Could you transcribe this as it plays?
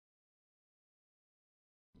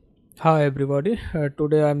Hi everybody,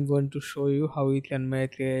 today I'm going to show you how we can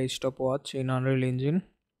make a stopwatch in Unreal Engine.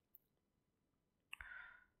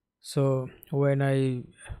 So when I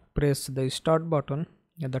press the start button,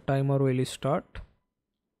 the timer will start.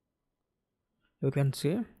 You can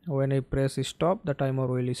see when I press stop, the timer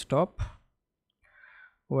will stop.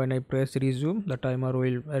 When I press resume, the timer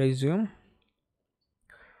will resume.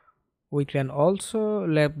 We can also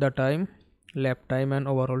lap time and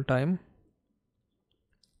overall time.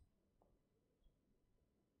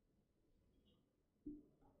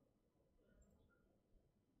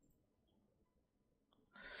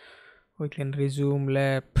 We can resume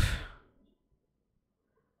lap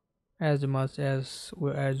as much as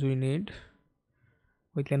we need.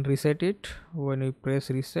 We can reset it. When we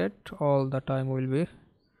press reset, all the time will be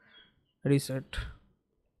reset.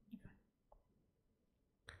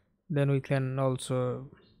 Then we can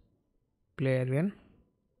also play again.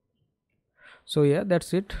 So yeah,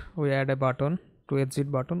 that's it. We add a button to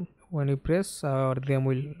exit button. When you press our game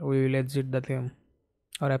we will exit the game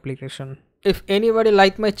or application. If anybody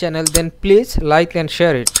like my channel, then please like and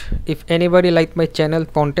share it. If anybody like my channel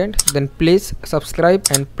content, then please subscribe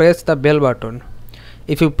and press the bell button.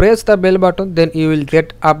 If you press the bell button, then you will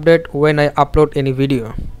get update when I upload any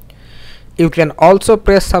video. You can also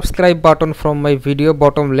press subscribe button from my video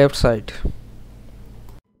bottom left side.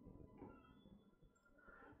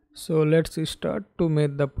 So let's start to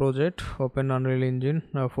make the project. Open Unreal Engine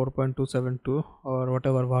 4.272 or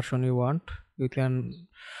whatever version you want. You can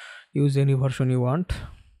use any version you want.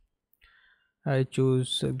 I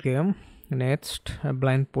choose game. Next, a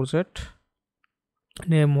blind project.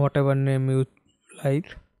 Name whatever name you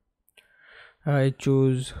like. I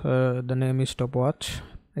choose the name is stopwatch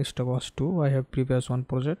 2. I have previous one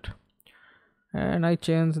project, and I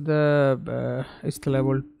change the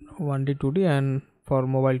scalable 1D 2D and for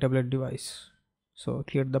mobile tablet device. So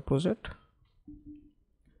create the project.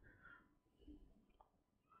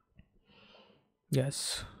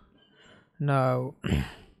 Yes. Now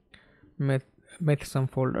make make some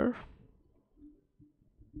folder.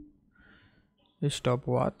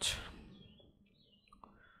 Stopwatch.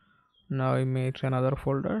 Now I make another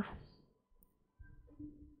folder.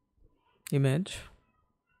 Image.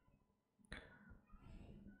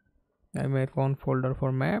 I make one folder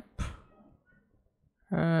for map,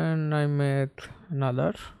 and I make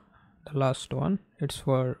another, the last one, it's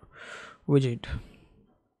for widget.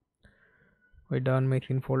 We done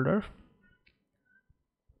making folder.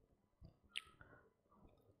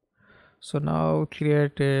 So now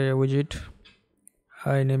create a widget.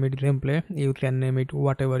 I name it gameplay. You can name it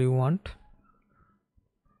whatever you want.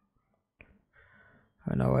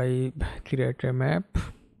 And now I create a map.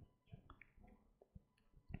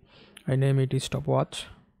 I name it stopwatch.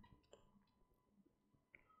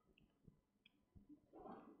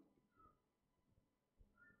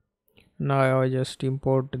 Now I just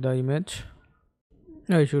import the image.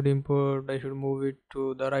 I should move it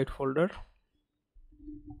to the right folder.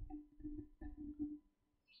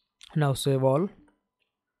 Now save all.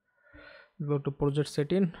 Go to project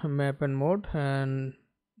setting, map and mode, and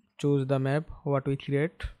choose the map what we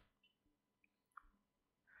create.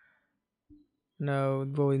 Now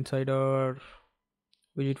go inside our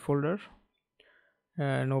widget folder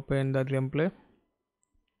and open the gameplay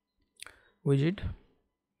widget.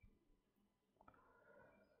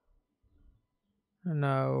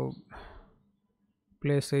 Now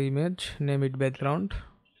place a image, name it background,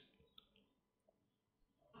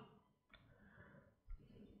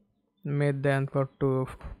 make the anchor to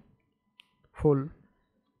full.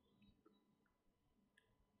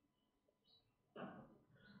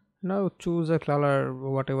 Now choose a color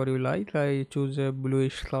whatever you like. I choose a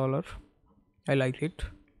bluish color. I like it.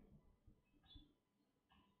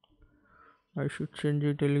 I should change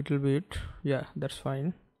it a little bit. Yeah, that's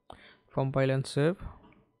fine. Compile and save.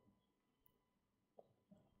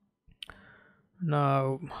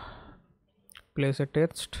 Now place a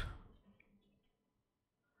text.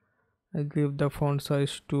 I give the font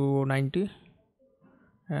size to 90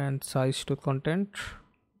 and size to content.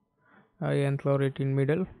 I anchor it in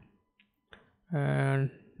middle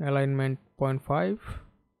and alignment 0.5,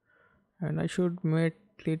 and I should make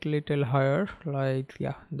it little higher, like,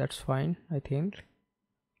 yeah, that's fine. I think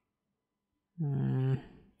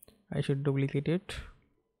I should duplicate it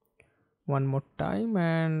one more time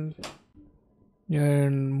and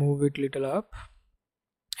move it little up.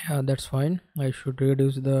 Yeah, that's fine. I should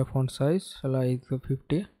reduce the font size like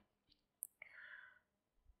 50.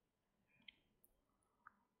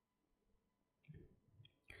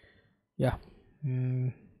 Yeah,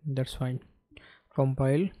 that's fine.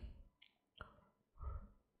 Compile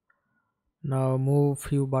Now move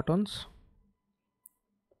few buttons,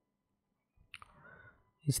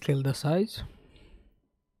 scale the size.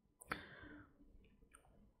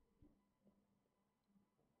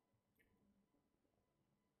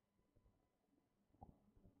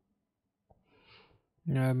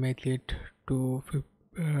 Make it to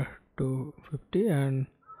 50 and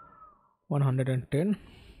 110.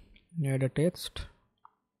 Add a text.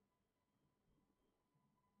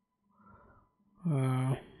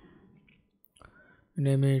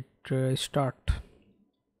 Name it start.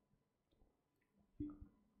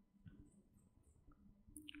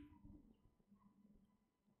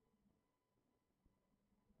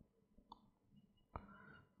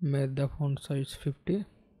 Make the font size 50.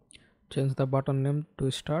 Change the button name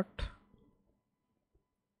to start,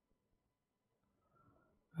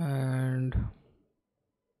 and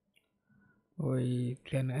we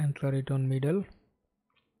can anchor it on middle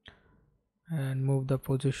and move the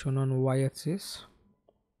position on y-axis.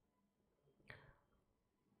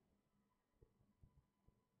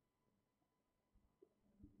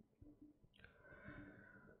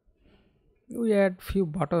 We add few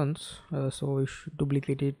buttons, so we should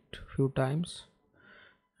duplicate it few times.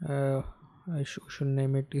 I should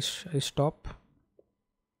name it is stop.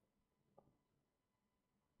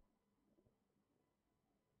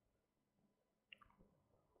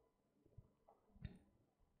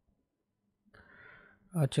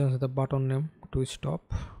 Change the button name to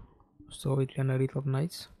stop so we can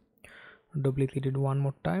recognize. Duplicate it one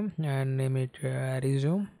more time and name it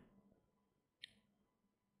resume.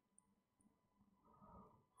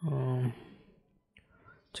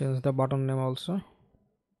 Change the button name also.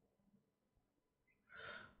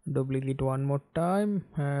 Duplicate one more time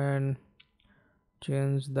and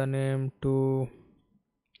change the name to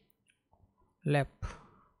lap.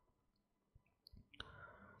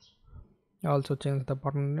 Also change the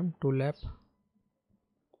button name to lap.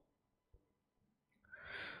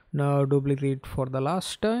 Now duplicate for the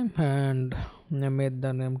last time and make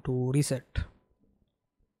the name to reset.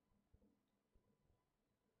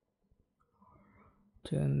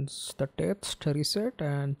 Change the text reset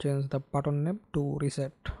and change the button name to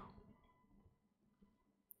reset.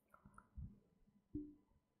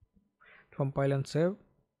 Compile and save.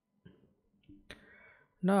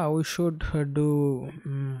 Now we should do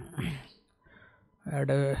add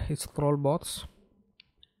a scroll box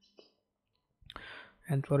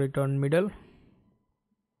and for it on middle.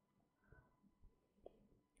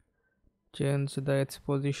 Change the X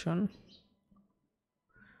position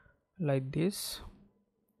like this.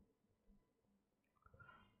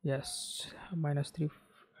 Yes, minus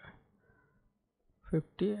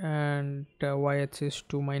 350 and y-axis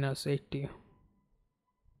to minus 80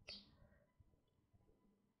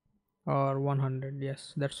 or 100.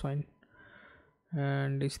 Yes, that's fine.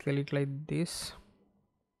 And scale it like this.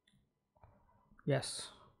 Yes.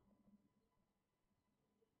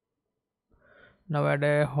 Now add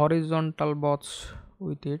a horizontal box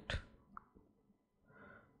with it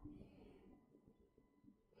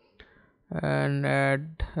and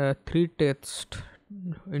add 3 text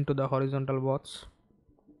into the horizontal box.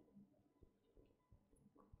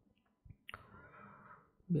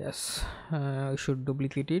 Yes, I should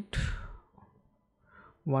duplicate it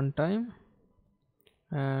one time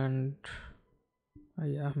and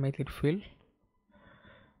yeah, make it fill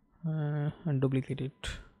and duplicate it.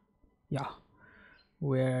 Yeah,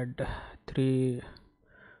 we add 3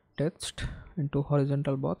 text into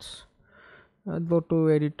horizontal box. Go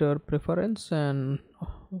to editor preference and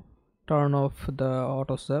turn off the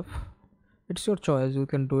autosave. It's your choice, you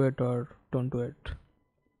can do it or don't do it.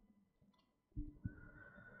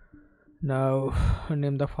 Now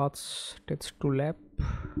name the first text to lap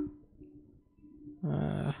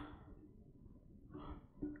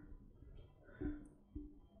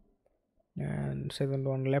and second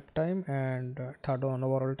one lap time and third one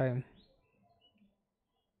overall time.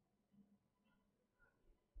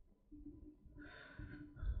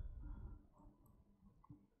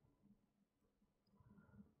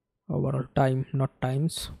 Overall time, not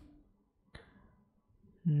times.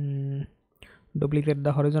 Duplicate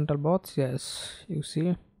the horizontal box. Yes, you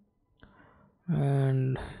see,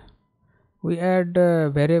 and we add a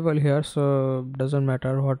variable here, so doesn't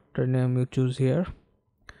matter what name you choose here.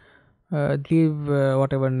 Give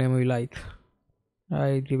whatever name you like.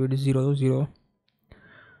 I give it 00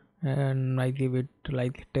 and I give it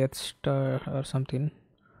like text or something.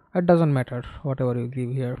 It doesn't matter whatever you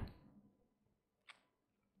give here.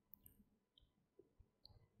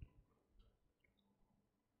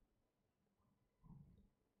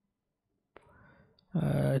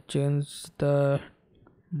 Change the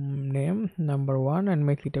name number 1 and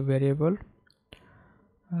make it a variable.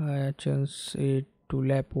 Change it to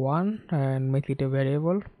lab 1 and make it a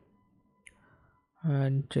variable,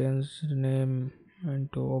 and change name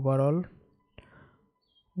into overall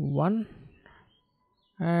 1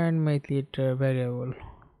 and make it a variable.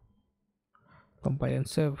 Compile and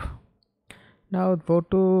save. Now go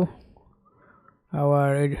to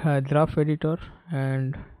our graph editor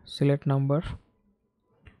and select number.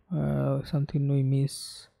 Something we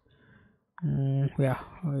miss. Yeah,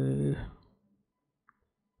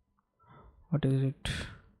 what is it?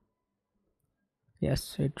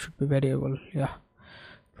 Yes, it should be variable. Yeah,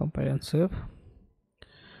 compile and save.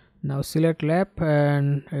 Now select lab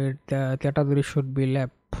and the category should be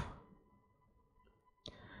lab,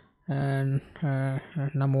 and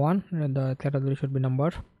number 1, the category should be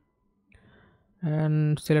number,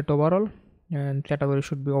 and select overall and category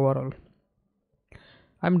should be overall.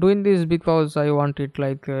 I'm doing this because I want it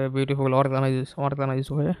like a beautiful organized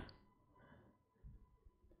way.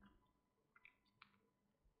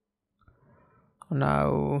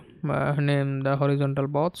 Now name the horizontal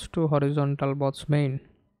bots to horizontal bots main,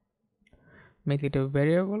 make it a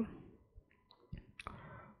variable,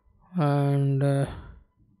 and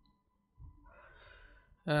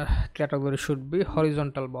category should be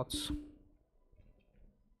horizontal bots.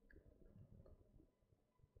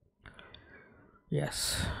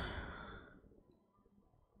 Yes,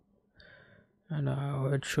 and now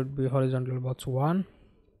it should be horizontal bots 1,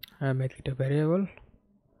 make it a variable,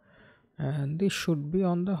 and this should be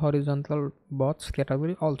on the horizontal bots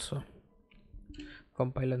category also.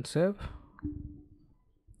 Compile and save.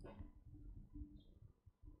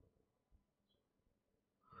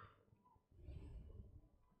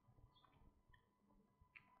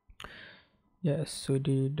 Yes, we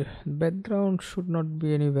did. Background should not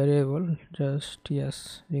be any variable, just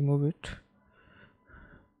yes, remove it.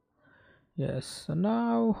 Yes, so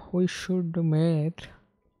now we should make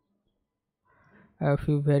a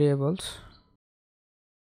few variables.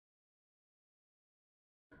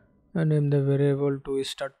 Name the variable to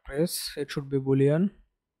start press, it should be boolean.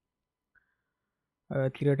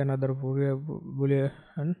 Create another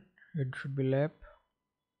boolean, it should be lab.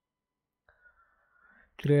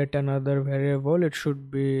 Create another variable, it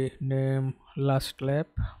should be name last lab.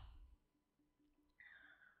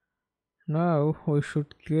 Now we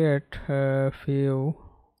should create a few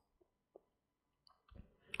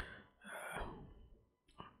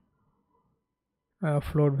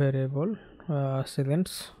float variable,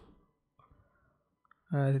 seconds.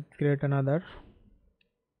 Create another,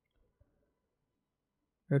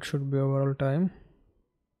 it should be overall time.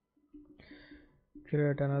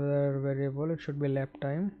 Create another variable, it should be lap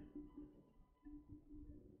time.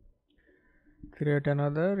 Create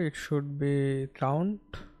another, it should be count,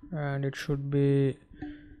 and it should be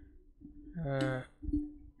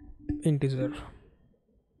integer.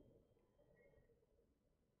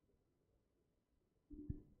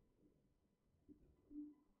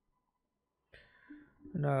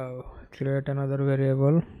 Now create another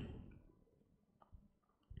variable,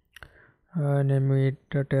 name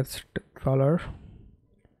it test color,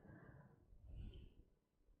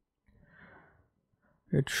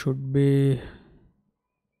 it should be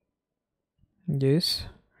this.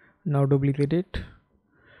 Now duplicate it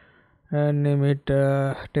and name it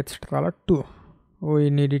text color 2, we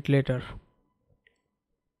need it later.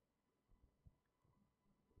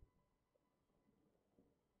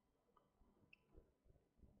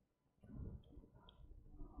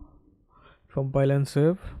 Compile and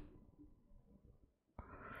save.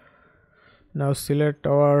 Now select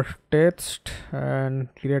our text and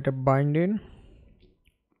create a binding,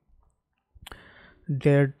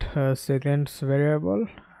 get seconds variable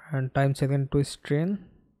and time second to string,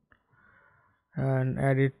 and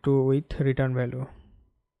add it to with return value.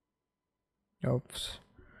 Oops,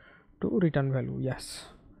 to return value, yes,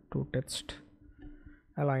 to text.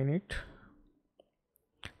 Align it,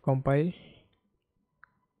 compile,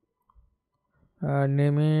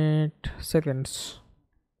 name it seconds.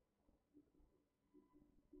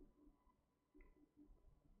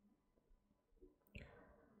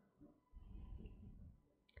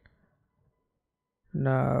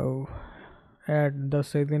 Now add the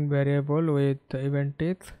second variable with event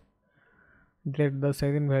teeth, get the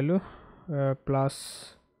second value,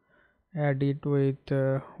 plus add it with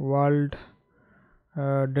world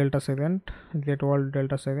delta second, get world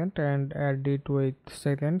delta second, and add it with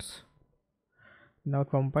seconds. Now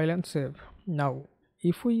compile and save. Now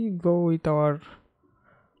if we go with our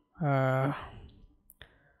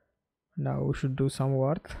now we should do some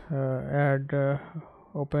work, add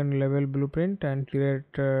open level blueprint and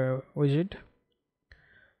create widget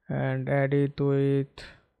and add it with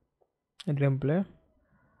gameplay,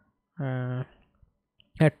 uh,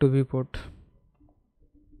 add to viewport.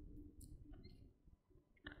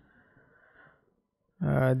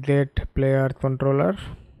 Get player controller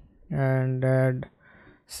and add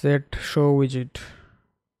set show widget.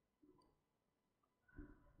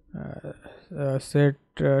 Set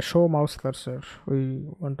show mouse cursor. We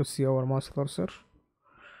want to see our mouse cursor.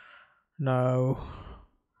 Now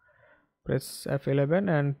press F11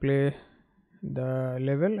 and play the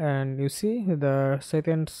level, and you see the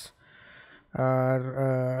seconds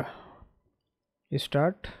are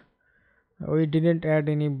start. We didn't add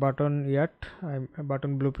any button yet,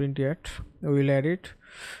 button blueprint yet. We will add it,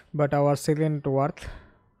 but our second worth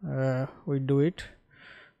we do it.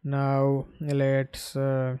 Now let's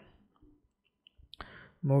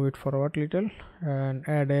move it forward little and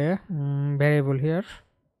add a variable here.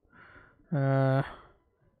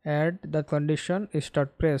 Add the condition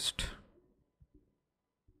start pressed.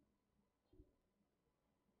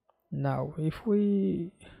 Now if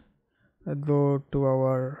we go to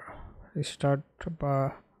our start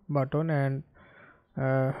button and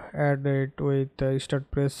add it with start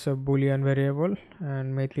press boolean variable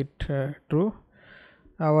and make it true,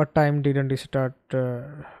 our time didn't start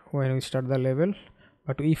when we start the level,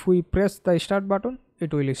 but if we press the start button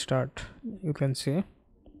it will start. You can see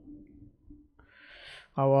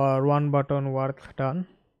our one button work done.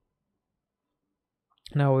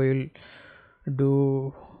 Now we'll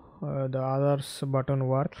do the others button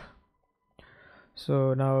work.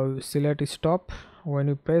 So now select stop. When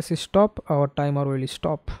you press stop, our timer will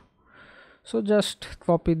stop. So just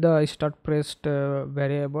copy the start pressed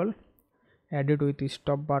variable, add it with the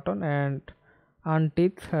stop button and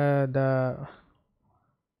untick the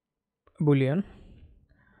boolean.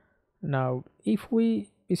 Now if we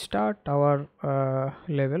start our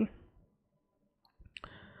level,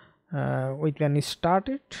 we can start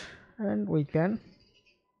it and we can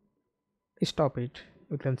stop it.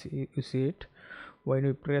 You can see, you see it. When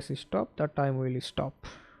we press stop, the time will stop.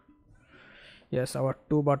 Yes, our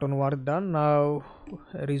two button work done. Now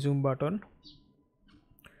resume button.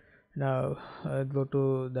 Now go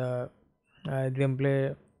to the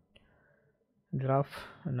gameplay graph.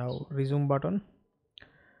 Now resume button.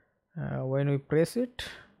 When we press it,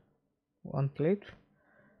 one click,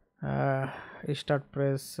 start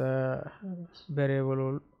press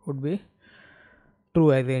variable would be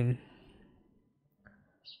true again.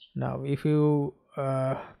 Now if you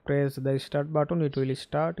press the start button, it will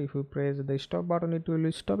start. If you press the stop button, it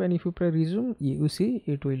will stop, and if you press resume, you see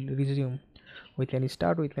it will resume. We can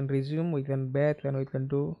start, we can resume, we can back, and we can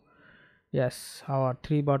do. Yes, our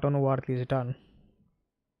three button work is done.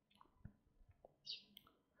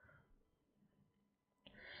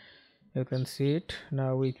 You can see it.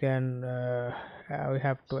 Now we can we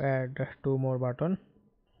have to add two more button.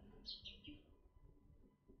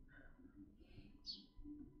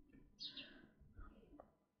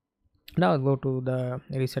 Now go to the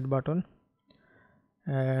reset button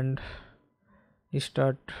and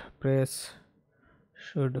start press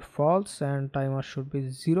should false and timer should be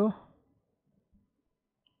 0.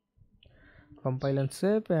 Compile and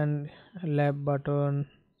save, and lab button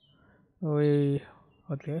we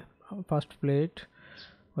okay, first play it.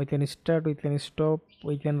 We can start, we can stop,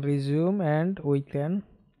 we can resume, and we can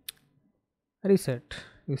reset.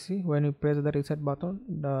 You see, when you press the reset button,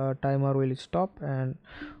 the timer will stop and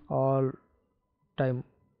all time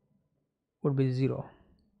would be 0.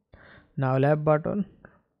 Now lab button,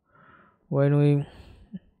 when we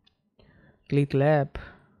click lab,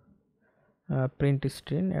 print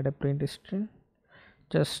string, add a print string,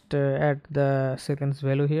 just add the seconds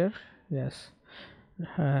value here. Yes,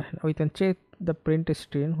 we can check the print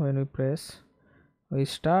string. When we press, we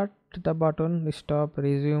start the button, stop,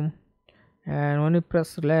 resume, and when we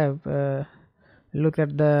press lab, look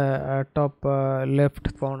at the top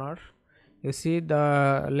left corner. You see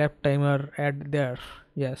the left timer add there.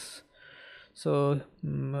 Yes, so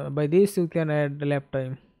by this you can add the lap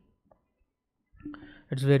time.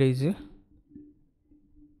 It's very easy.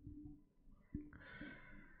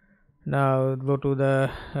 Now go to the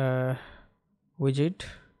widget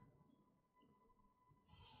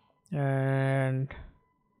and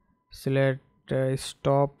select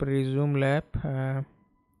stop, resume lap.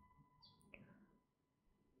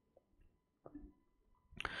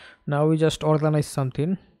 Now we just organize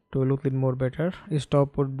something to look it more better.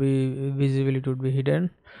 Stop would be visible, it would be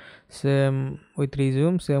hidden. Same with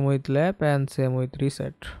resume, same with lap, and same with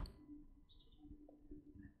reset.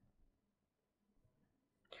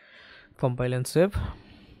 Compile and save.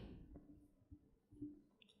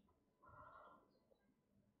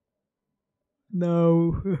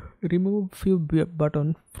 Now remove few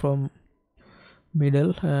button from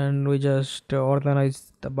middle, and we just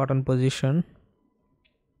organize the button position.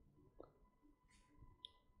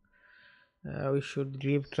 We should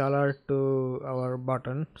give color to our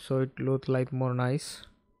button so it looks like more nice.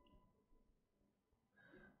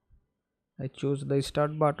 I choose the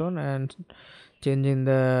start button and changing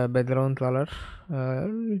the background color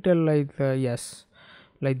little like yes,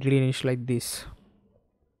 like greenish like this.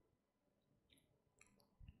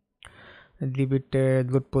 Give it a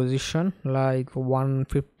good position like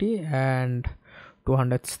 150 and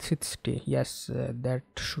 260. Yes, that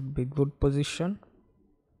should be good position.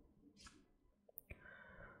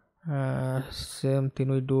 Same thing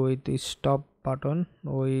we do with the stop button.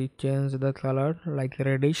 We change the color like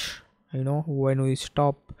reddish. When we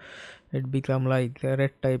stop, it become like a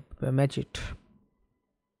red type. Match it.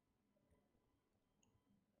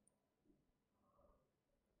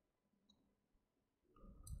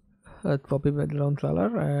 Copy background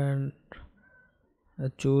color and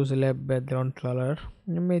choose left background color.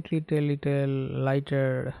 Make it a little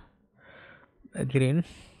lighter green.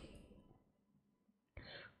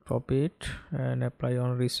 Copy it and apply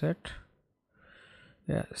on reset.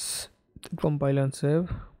 Yes, compile and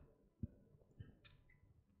save.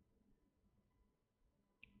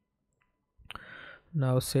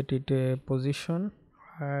 Now set it a position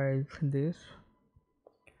like this,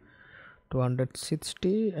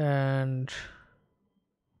 260, and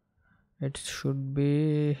it should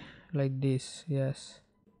be like this. Yes,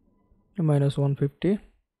 minus 150.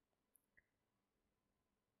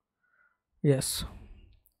 Yes,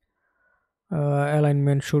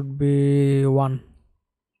 alignment should be 1.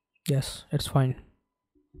 Yes, it's fine.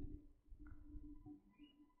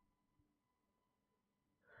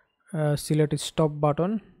 Select stop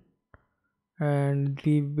button and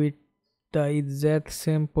give it the exact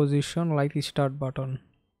same position like the start button.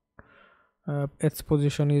 Its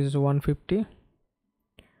position is 150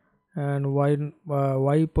 and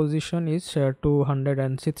y position is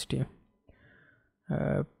 260.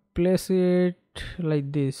 Place it like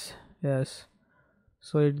this. Yes,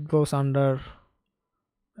 so it goes under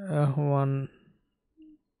one.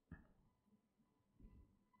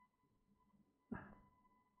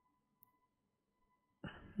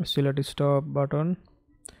 Select stop button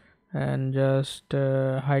and just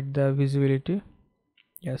hide the visibility.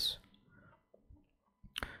 Yes,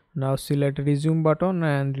 now select resume button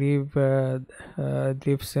and leave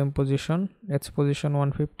same position, x position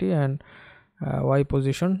 150 and y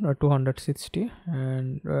position 260,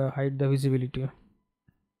 and hide the visibility.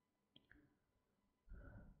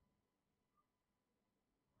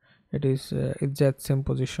 It is exact same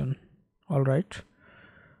position. All right,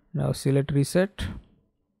 now select reset.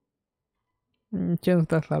 Change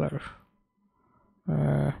the color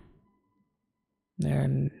and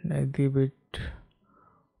give it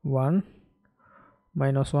 1,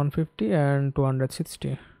 minus 150 and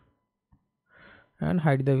 260, and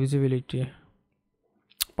hide the visibility.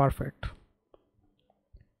 Perfect.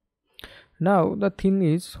 Now the thing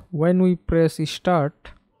is, when we press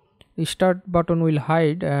start button will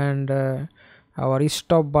hide and our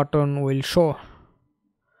stop button will show.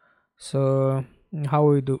 So how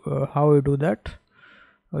we do that?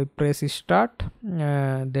 We press start,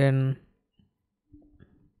 then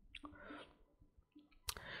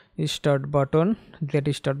start button,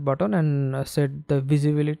 get start button, and set the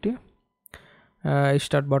visibility.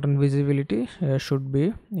 Start button visibility should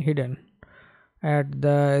be hidden. Add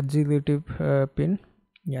the executive pin.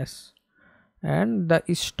 Yes, and the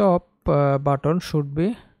stop button should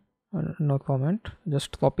be no comment,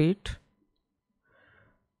 just copy it,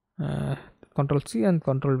 Ctrl C and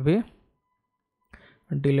Ctrl V,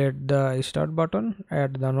 delete the start button,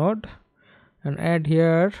 add the node, and add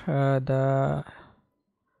here the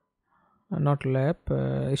not lap,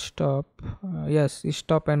 stop, yes,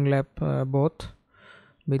 stop and lap both,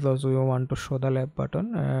 because we want to show the lap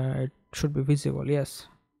button. It should be visible. Yes,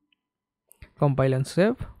 compile and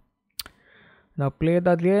save. Now play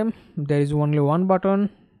the game. There is only one button,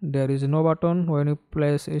 there is no button. When you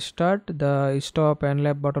press start, the stop and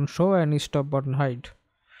lap button show and stop button hide,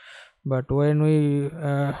 but when we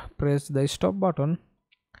press the stop button,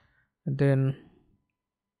 then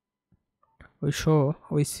we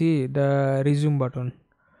see the resume button.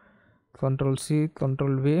 Ctrl C,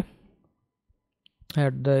 Ctrl V,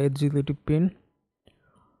 add the executive pin,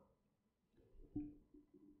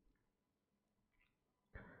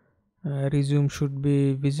 resume should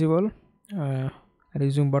be visible,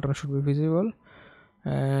 resume button should be visible,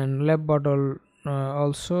 and left button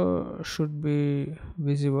also should be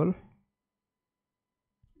visible.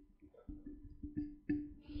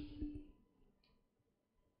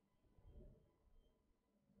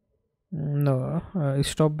 No,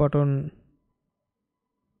 stop button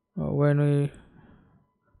when we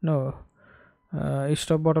no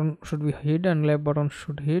stop button should be hid and left button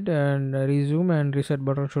should hid, and resume and reset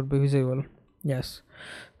button should be visible. Yes,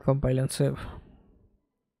 compile and save.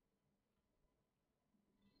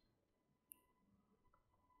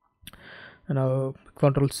 Now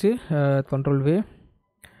control C, control V,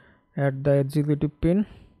 add the executive pin,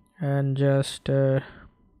 and just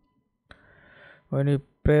when you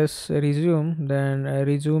press resume, then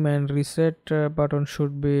resume and reset button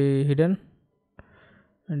should be hidden,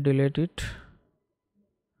 and delete it.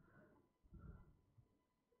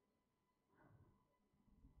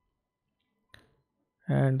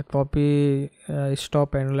 And copy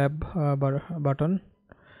stop and lab button,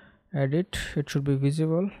 add it, it should be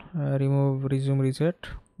visible. Remove resume reset.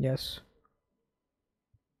 Yes.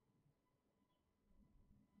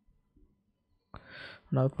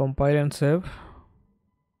 Now compile and save.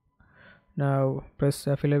 Now press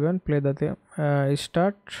F11, play the theme.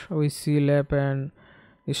 Start, we see lab and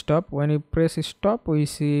stop. When you press stop, we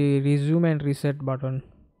see resume and reset button.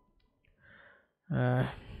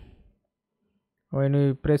 When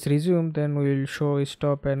you press resume, then we will show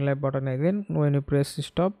stop and lab button again. When you press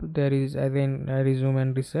stop, there is again resume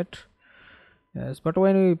and reset. Yes, but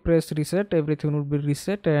when we press reset, everything will be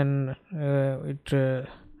reset, and it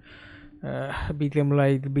became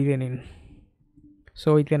like beginning.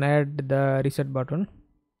 So we can add the reset button.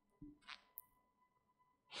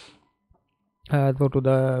 Go to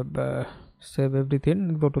the save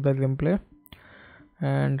everything, go to the gameplay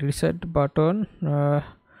and reset button.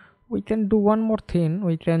 We can do one more thing,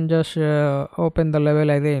 we can just open the level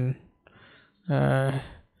again.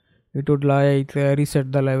 It would like reset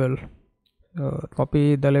the level.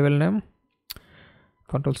 Copy the level name,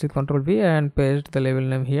 Ctrl C Ctrl V, and paste the level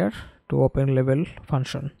name here to open level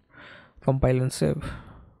function. Compile and save.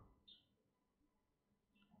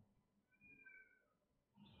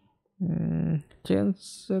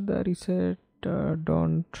 Change the reset,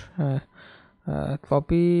 don't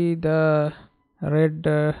copy the red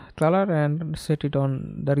color and set it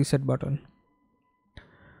on the reset button.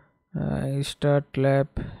 Start lab,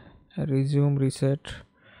 resume reset,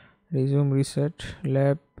 resume reset,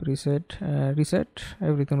 lab reset, reset,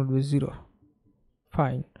 everything would be 0.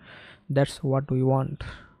 Fine, that's what we want.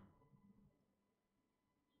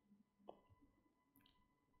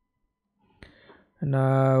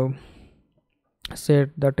 Now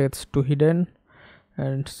set the text to hidden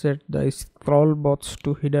and set the scroll box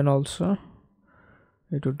to hidden also.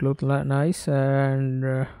 It would look nice.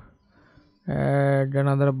 And add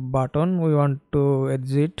another button, we want to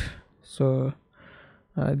exit, so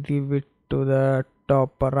give it to the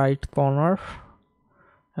top right corner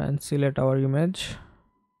and select our image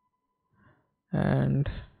and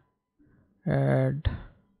add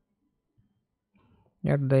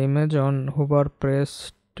the image on hover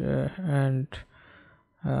pressed and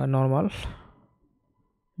normal.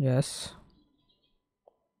 Yes.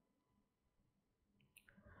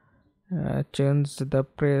 Change the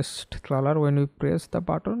pressed color. When we press the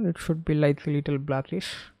button, it should be like a little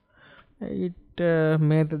blackish. It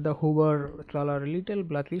made the hover color a little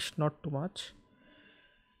blackish, not too much.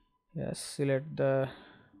 Yes, select the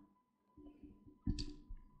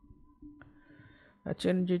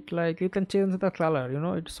change it, like you can change the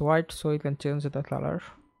color, it's white, so you can change the color.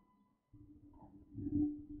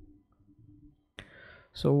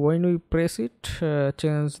 So when we press it,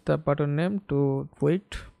 change the button name to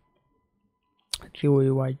quit,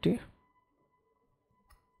 QEYT,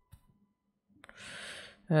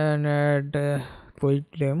 and add quit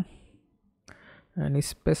name, and a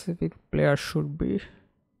specific player should be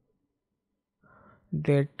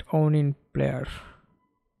get on in player.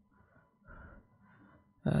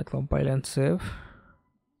 Compile and save.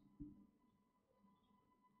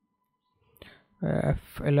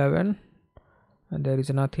 F11, and there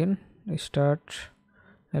is nothing. Start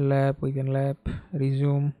lab, we can lab,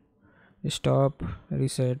 resume, stop,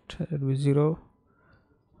 reset, it will be 0.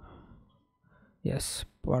 Yes,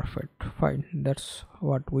 perfect, fine, that's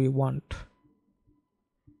what we want.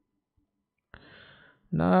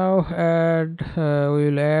 Now we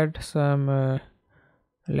will add some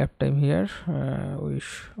left time here.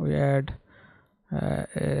 We add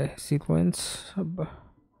a sequence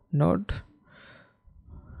node.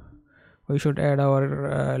 We should add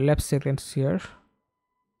our left sequence here.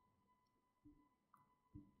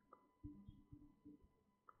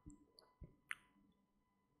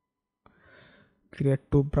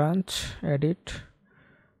 Create 2 branch, edit.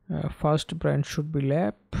 First branch should be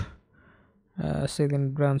lab,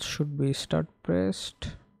 second branch should be start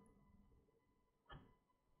pressed,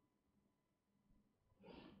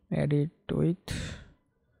 edit with.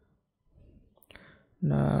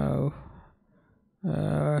 Now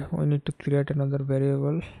we need to create another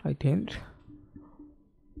variable, I think.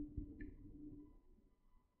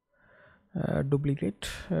 Duplicate,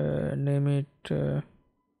 name it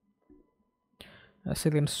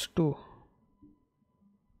seconds 2.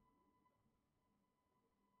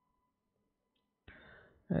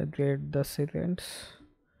 Get the seconds,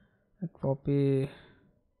 copy,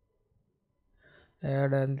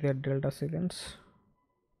 add and get delta seconds,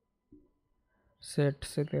 set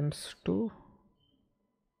seconds to,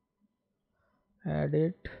 add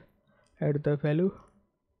it, add the value.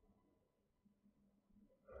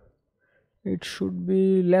 It should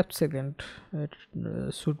be left second, it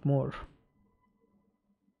should more.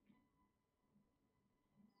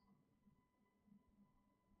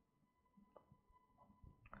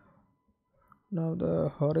 Now the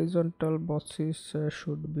horizontal boxes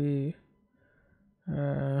should be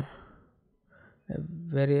a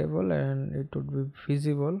variable, and it would be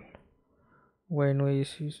visible when we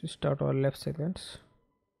start our left seconds.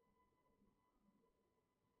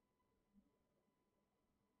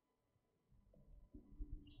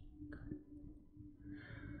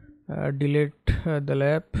 Delete the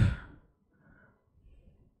lap,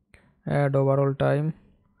 add overall time,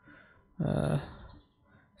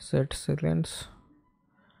 set seconds,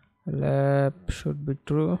 lap should be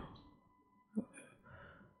true,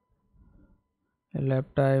 lap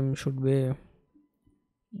time should be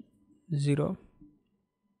 0,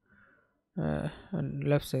 and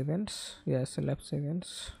left seconds, yes, left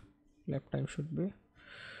seconds, lap time should be,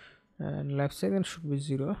 and left seconds should be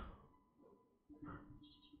 0.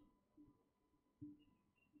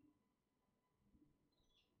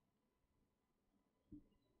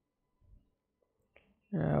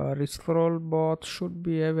 Our scroll both should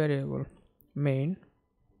be a variable, main,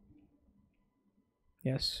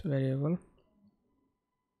 yes, variable,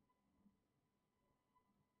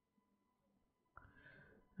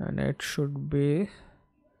 and it should be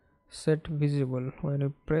set visible. When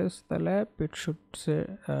you press the lap, it should say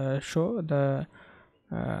show the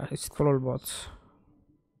scroll bots.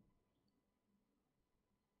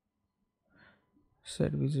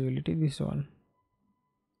 Set visibility, this one.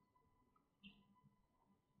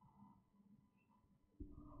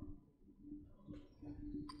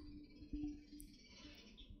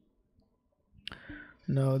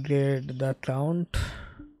 Now get the count,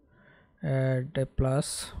 add a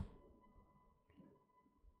plus,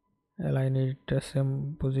 align it the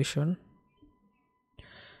same position.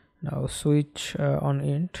 Now switch on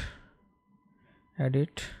int,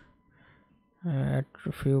 edit, add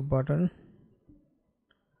few button,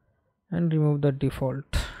 and remove the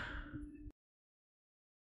default.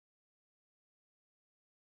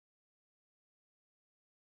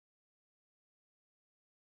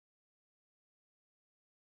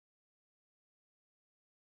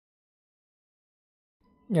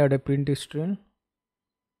 Add a print string,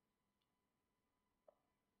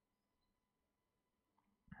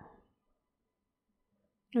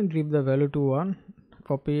 and give the value to 1,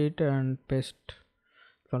 copy it and paste.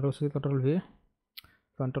 Ctrl C, Ctrl V,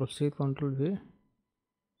 Ctrl C, Ctrl V,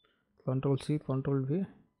 Ctrl C, Ctrl V,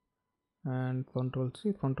 and Ctrl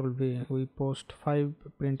C, Ctrl V. We post 5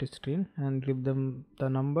 print string and give them the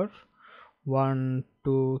number 1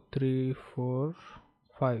 2 3 4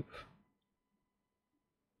 5.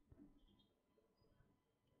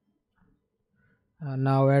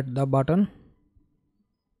 Now add the button,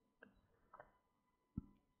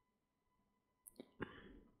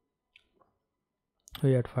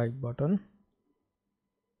 we add 5 button,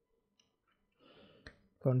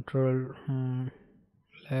 control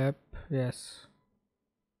lap, yes,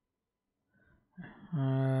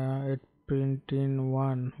 it print in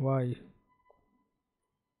 1, why?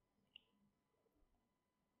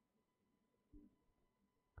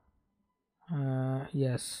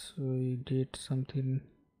 Yes, we did something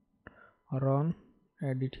wrong,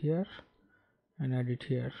 add it here and add it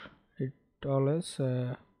here. It always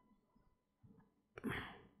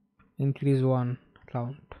increase 1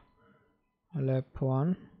 count, lap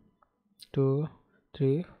 1 2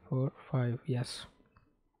 3 4 5, yes,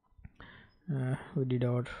 we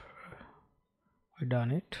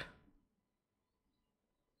done it.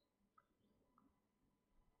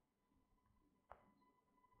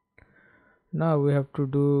 Now we have to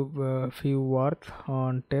do few work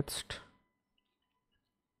on text.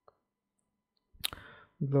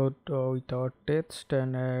 Go with our text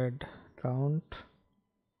and add count,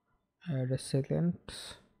 add a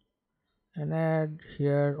seconds, and add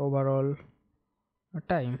here overall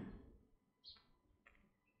time,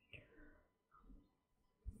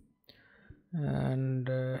 and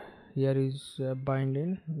here is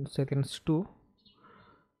binding seconds 2.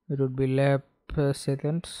 It would be lap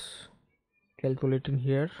seconds, calculating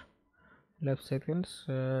here lap seconds,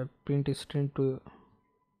 print string to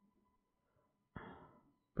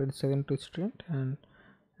print second to string, and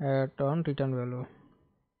add on return value.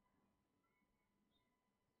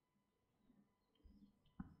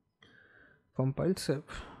 Compile,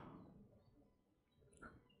 save.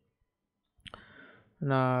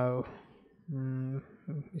 Now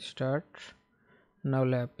start. Now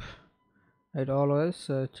lap. It always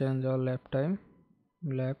change our lap time.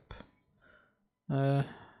 Lap.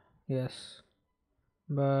 Yes,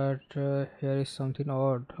 but here is something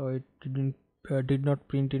odd. It did not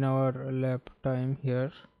print in our lap time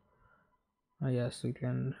here. Yes, we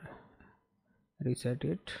can reset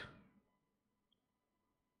it.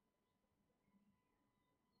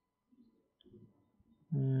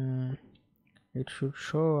 It should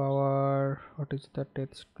show our, what is the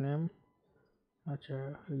text name?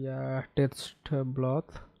 Acha, yeah, text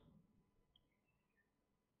block.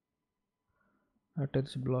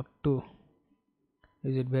 Text block 2.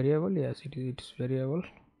 Is it variable? Yes, it is variable.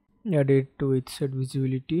 Add it to its set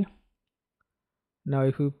visibility. Now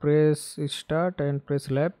if we press start and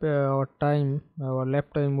press lap, our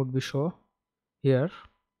lap time would be show here.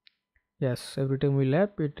 Yes, every time we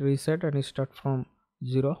lap, it reset and it start from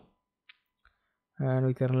 0, and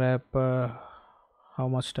we can lap how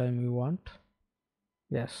much time we want.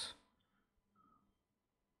 Yes.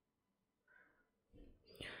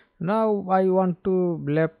 Now I want to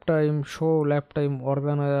show lap time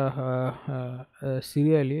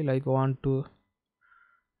serially, like 1 to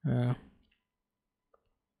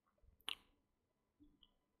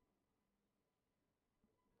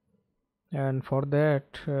and for that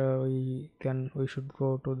we should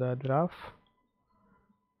go to the graph,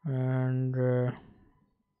 and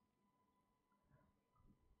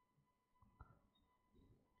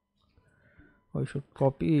we should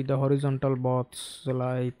copy the horizontal box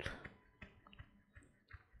like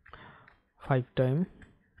 5 times.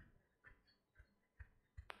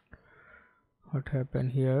 What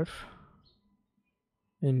happened here?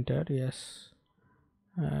 Enter. Yes,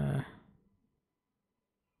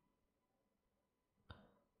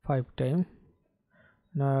 5 times.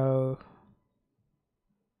 Now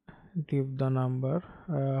give the number,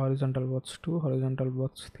 horizontal box 2, horizontal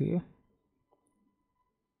box 3,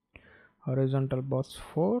 horizontal box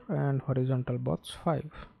 4, and horizontal box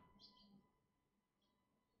 5.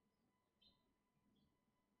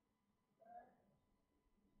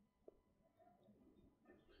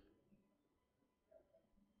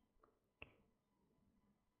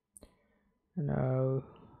 Now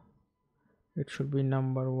it should be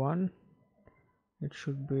number 1, it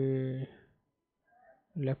should be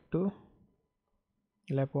lap 2,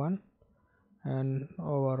 lap 1, and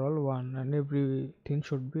overall 1, and everything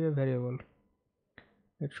should be a variable.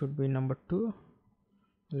 It should be number 2,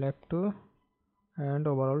 lap 2, and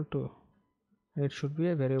overall 2. It should be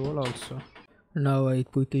a variable also. Now I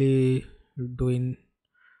quickly doing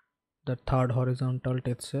the third horizontal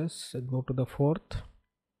texts. Go to the fourth,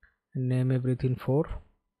 name everything 4.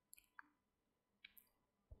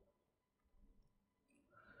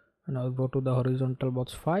 Now go to the horizontal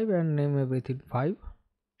box 5 and name everything 5,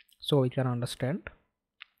 so we can understand.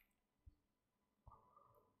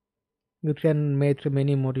 You can make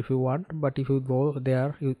many more if you want, but if you go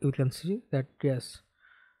there, you can see that yes,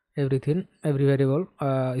 every variable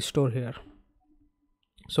is stored here.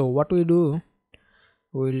 So what we do,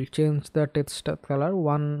 we'll change the text color.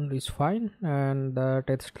 1 is fine, and the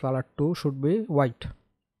text color 2 should be white.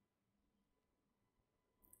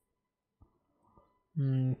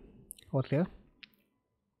 Okay,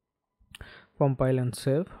 compile and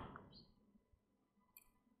save.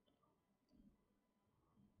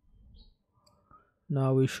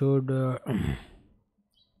 Now we should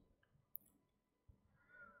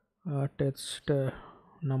text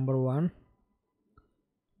number 1,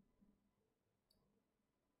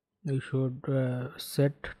 we should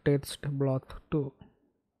set text block 2,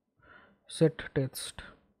 set text.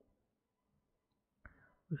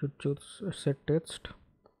 We should choose set text,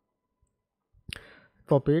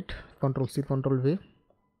 copy it, Ctrl C, Ctrl V,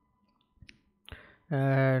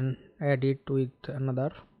 and add it with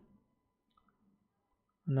another.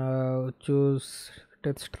 Now choose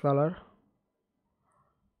text color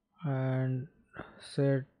and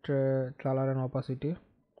set color and opacity,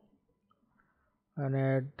 and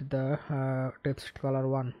add the text color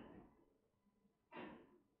 1.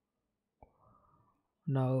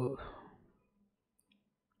 Now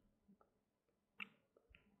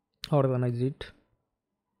organize it,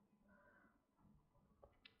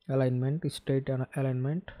 alignment, state and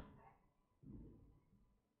alignment.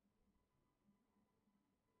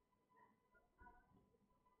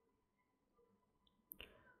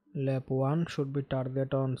 lap 1 should be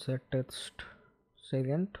target on set text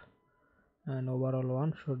second, and overall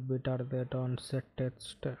one should be target on set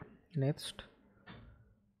text next.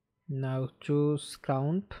 Now choose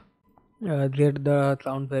count, get the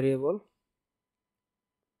count variable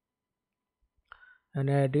and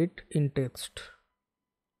add it in text.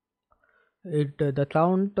 The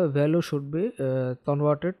count value should be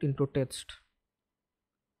converted into text.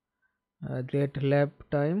 Get lap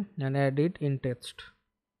time and add it in text.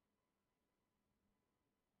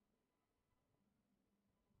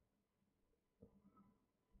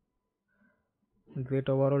 Get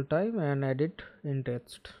overall time and add it in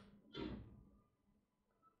text.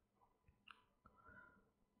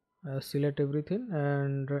 Select everything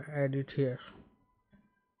and add it here,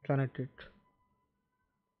 connect it.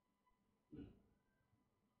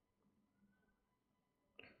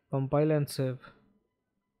 Compile and save.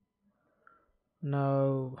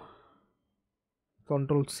 Now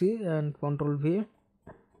Ctrl C and Ctrl V,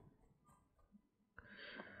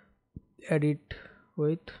 edit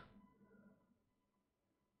with,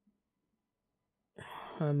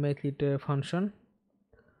 make it a function,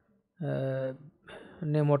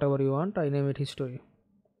 name whatever you want. I name it history.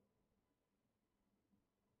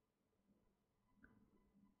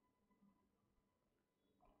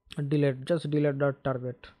 Delete, just delete that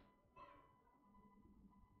target.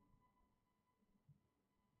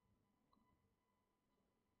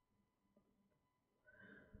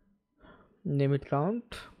 Name it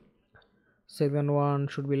count. Second one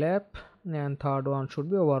should be lap and third one should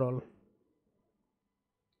be overall.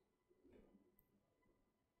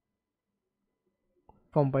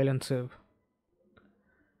 Compile and save.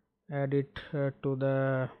 Add it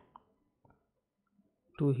to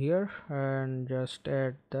here and just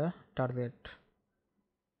add the target.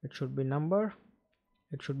 It should be number,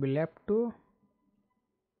 it should be lap 2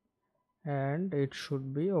 and it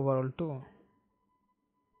should be overall 2.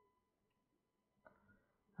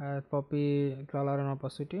 Copy color and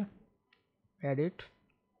opacity, add it,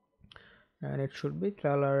 and it should be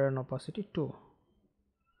color and opacity 2.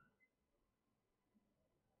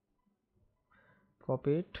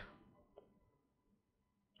 Copy it,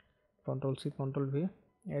 Ctrl C, Ctrl V,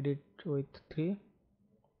 edit with 3,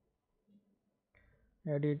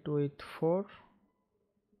 edit with 4,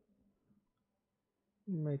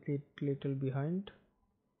 make it little behind,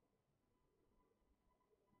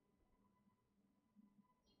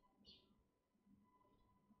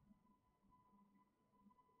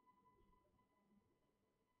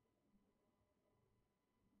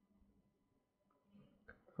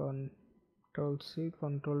 Ctrl C,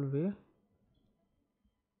 Ctrl V,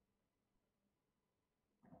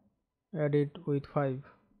 edit with 5.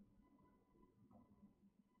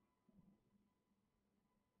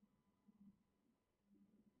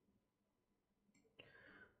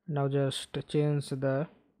 Now just change the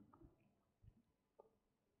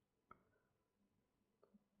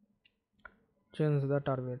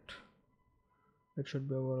target. It should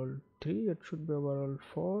be overall 3, it should be overall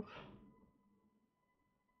 4,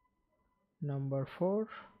 number 4,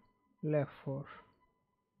 left 4.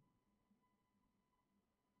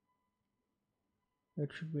 It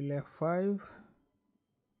should be left 5,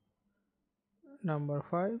 number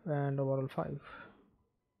 5 and overall 5.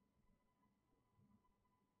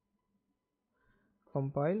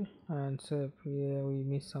 Compile and save. Yeah, we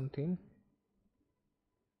missed something.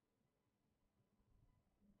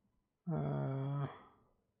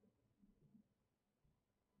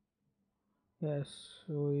 Yes,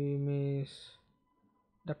 we miss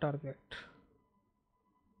the target.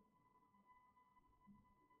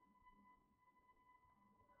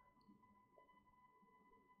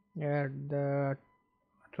 Add the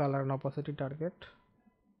color and opacity target.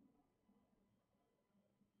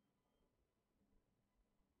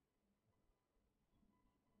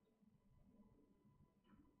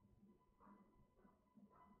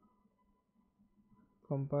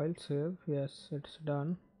 Compile, save. Yes, it's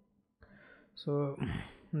done. So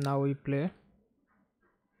now we play.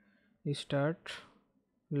 Start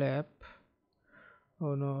lap.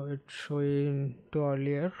 Oh no, it's showing too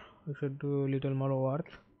earlier. We should do a little more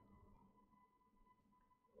work.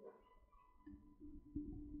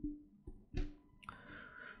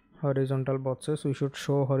 Horizontal boxes, we should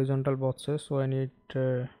show horizontal boxes when you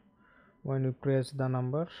press the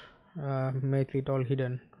number, make it all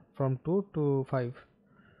hidden from 2 to 5.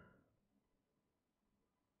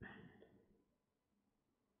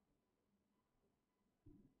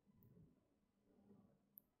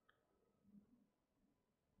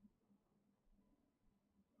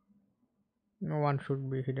 One should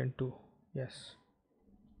be hidden too. Yes.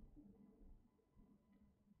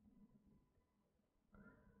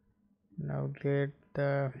 Now get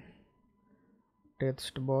the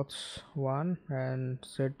text box 1 and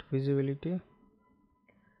set visibility.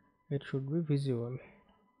 It should be visible.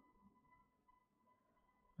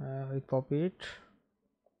 We copy it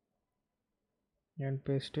and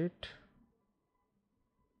paste it.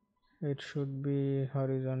 It should be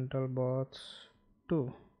horizontal box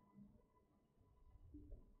 2.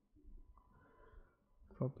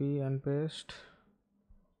 Copy and paste.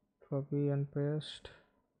 Copy and paste.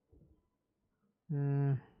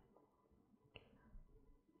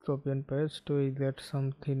 Copy and paste. We get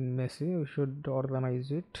something messy. We should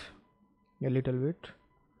organize it a little bit.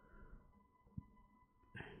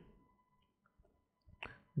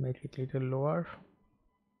 Make it little lower.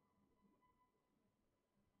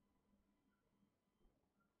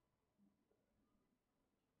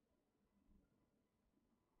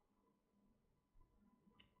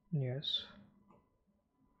 Yes.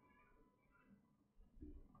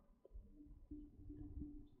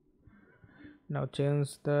 Now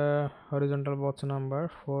change the horizontal box number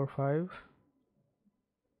 4 5.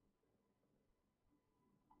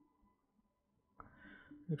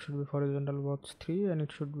 It should be horizontal box 3 and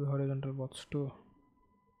it should be horizontal box 2.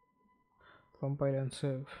 Compile and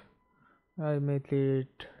save. I make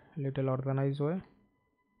it little organized way.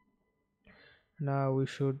 Now we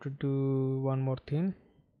should do one more thing.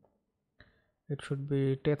 It should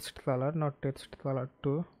be text color, not text color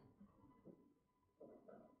 2.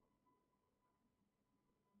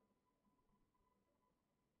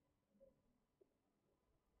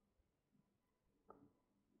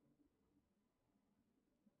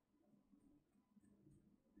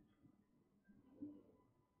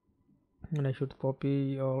 And I should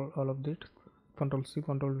copy all of it. Control C,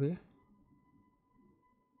 Control V.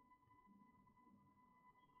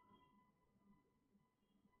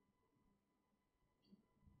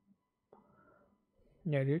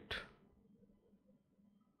 Edit.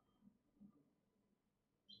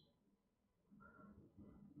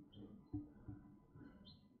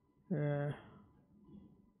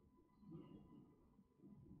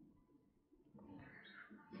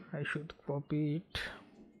 I should copy it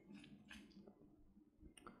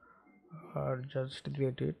or just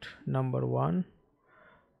get it. Number 1,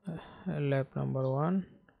 left number 1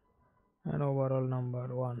 and overall number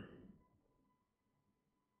 1.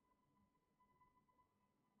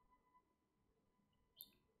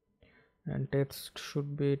 And text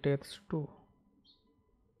should be text 2.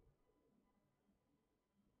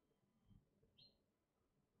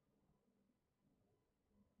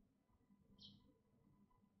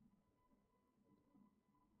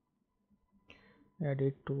 Add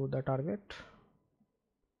it to the target.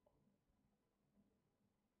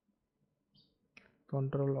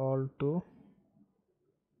 Control Alt 2.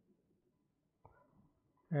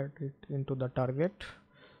 Add it into the target.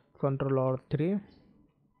 Control Alt 3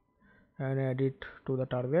 and add it to the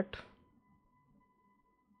target.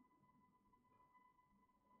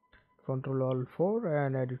 Control Alt 4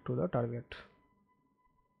 and add it to the target.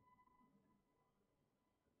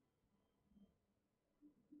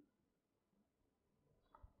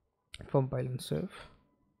 Compile and save.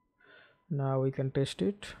 Now we can test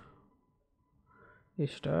it.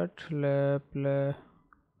 Start lab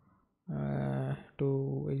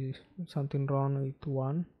to is something wrong with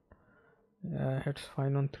 1. It's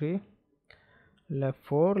fine on 3. Left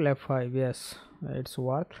 4, left 5. Yes, it's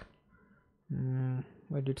work.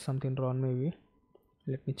 I did something wrong maybe.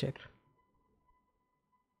 Let me check.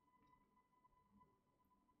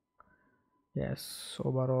 Yes,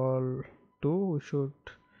 overall 2. We should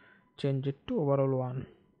change it to overall 1.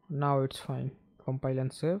 Now it's fine. Compile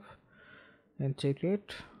and save and check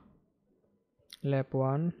it. Left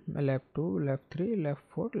 1, left 2, left 3, left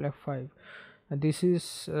 4, left 5. This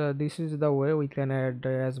is the way we can add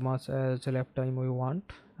as much as left time we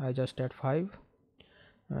want. I just add 5.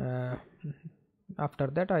 After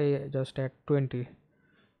that I just add 20.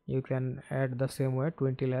 You can add the same way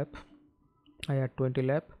 20 lap. I add 20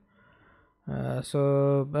 lap.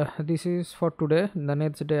 So this is for today. The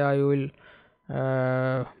next day I will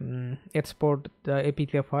export the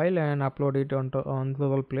APK file and upload it on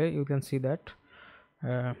Google Play. You can see that.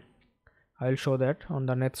 I'll show that on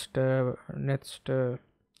the next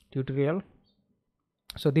tutorial.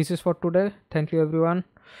 So this is for today. Thank you everyone.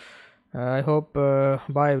 I hope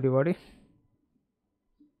bye everybody.